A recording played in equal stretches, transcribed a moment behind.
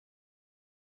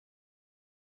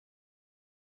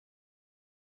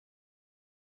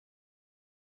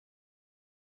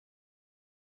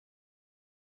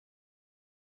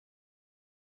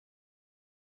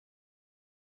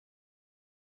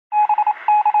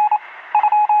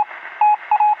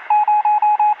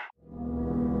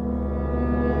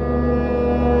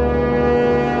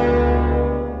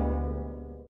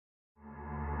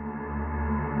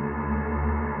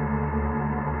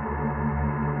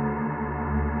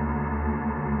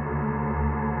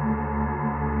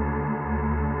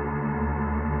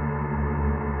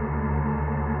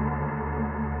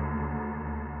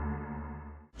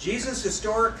Jesus'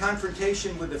 historic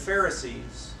confrontation with the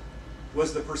Pharisees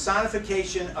was the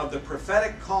personification of the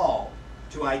prophetic call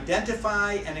to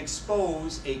identify and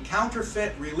expose a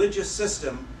counterfeit religious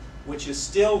system which is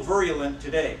still virulent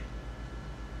today.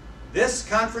 This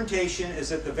confrontation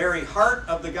is at the very heart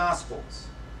of the Gospels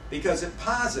because it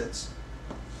posits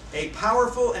a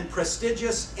powerful and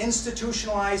prestigious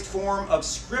institutionalized form of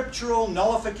scriptural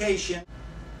nullification.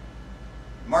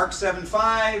 Mark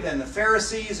 7:5, and the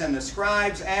Pharisees and the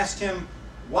scribes asked him,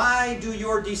 "Why do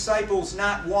your disciples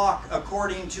not walk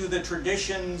according to the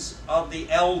traditions of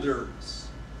the elders?"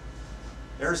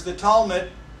 There's the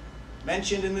Talmud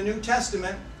mentioned in the New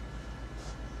Testament.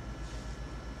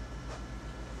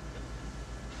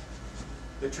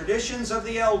 The traditions of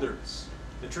the elders.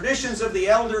 The traditions of the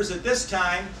elders at this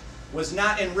time was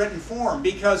not in written form.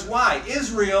 Because why?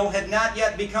 Israel had not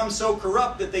yet become so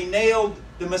corrupt that they nailed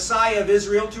the Messiah of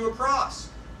Israel to a cross.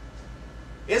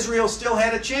 Israel still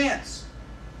had a chance.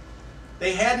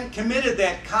 They hadn't committed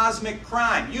that cosmic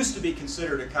crime. Used to be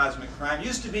considered a cosmic crime.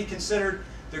 Used to be considered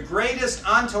the greatest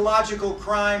ontological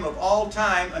crime of all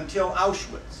time until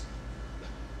Auschwitz.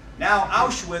 Now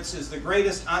Auschwitz is the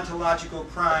greatest ontological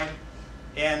crime,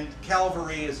 and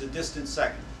Calvary is a distant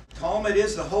second. Talmud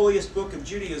is the holiest book of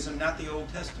Judaism, not the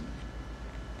Old Testament.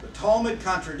 The Talmud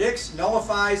contradicts,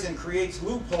 nullifies, and creates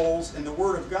loopholes in the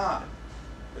Word of God.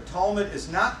 The Talmud is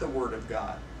not the Word of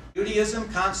God. Judaism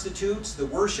constitutes the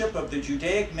worship of the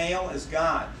Judaic male as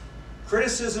God.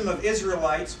 Criticism of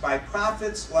Israelites by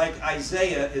prophets like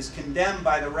Isaiah is condemned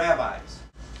by the rabbis.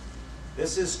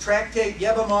 This is Tractate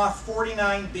Yebamoth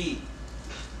 49b,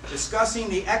 discussing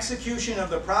the execution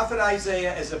of the prophet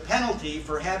Isaiah as a penalty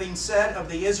for having said of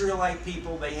the Israelite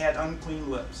people they had unclean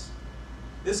lips.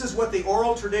 This is what the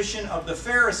oral tradition of the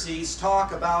Pharisees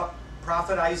talk about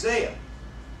prophet Isaiah,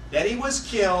 that he was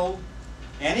killed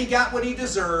and he got what he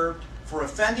deserved for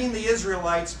offending the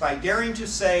Israelites by daring to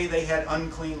say they had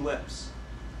unclean lips.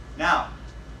 Now,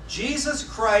 Jesus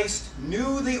Christ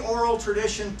knew the oral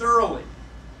tradition thoroughly.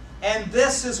 And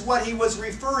this is what he was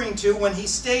referring to when he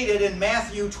stated in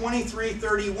Matthew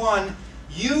 23:31,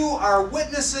 "You are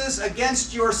witnesses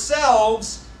against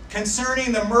yourselves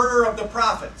concerning the murder of the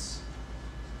prophets."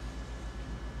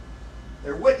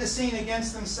 They're witnessing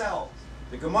against themselves.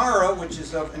 The Gemara, which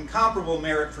is of incomparable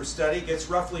merit for study, gets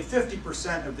roughly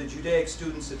 50% of the Judaic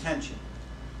students' attention.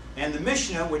 And the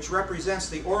Mishnah, which represents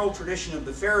the oral tradition of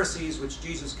the Pharisees, which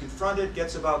Jesus confronted,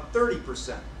 gets about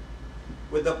 30%.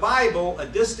 With the Bible, a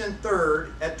distant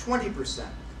third at 20%.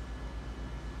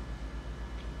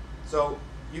 So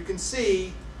you can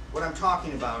see what I'm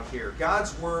talking about here.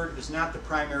 God's Word is not the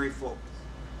primary focus.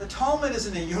 The Talmud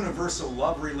isn't a universal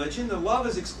love religion. The love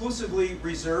is exclusively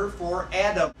reserved for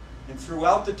Adam. And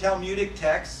throughout the Talmudic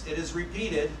texts, it is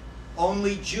repeated,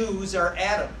 only Jews are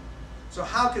Adam. So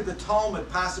how could the Talmud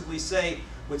possibly say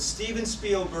what Steven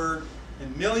Spielberg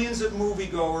and millions of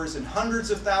moviegoers and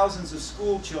hundreds of thousands of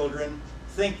school children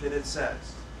think that it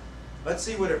says? Let's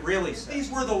see what it really says. If these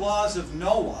were the laws of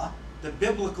Noah, the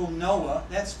biblical Noah,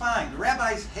 that's fine. The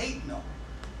rabbis hate Noah.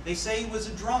 They say he was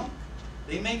a drunk.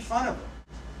 They make fun of him.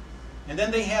 And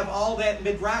then they have all that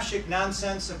midrashic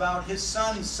nonsense about his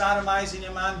sons sodomizing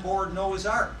him on board Noah's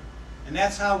Ark. And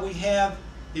that's how we have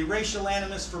the racial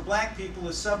animus for black people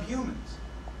as subhumans.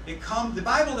 The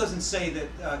Bible doesn't say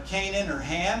that Canaan or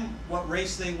Ham, what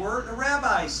race they were. The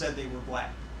rabbis said they were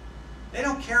black. They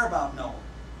don't care about Noah.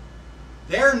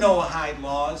 Their Noahide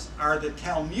laws are the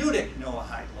Talmudic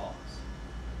Noahide laws,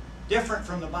 different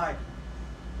from the Bible.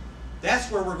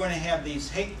 That's where we're going to have these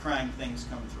hate crime things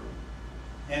come through.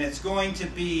 And it's going to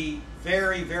be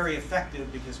very, very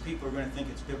effective because people are going to think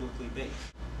it's biblically based.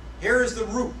 Here is the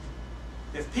root.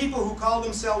 If people who call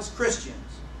themselves Christians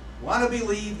want to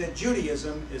believe that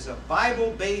Judaism is a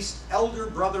Bible-based elder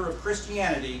brother of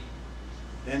Christianity,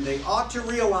 then they ought to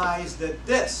realize that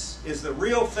this is the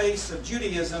real face of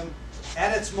Judaism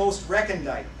at its most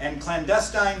recondite and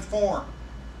clandestine form.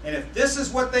 And if this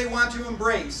is what they want to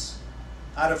embrace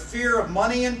out of fear of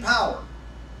money and power,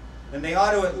 then they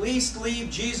ought to at least leave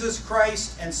Jesus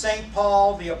Christ and St.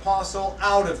 Paul the Apostle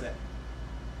out of it.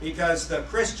 Because the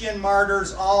Christian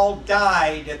martyrs all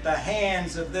died at the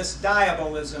hands of this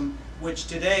diabolism which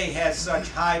today has such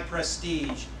high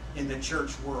prestige in the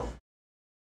church world.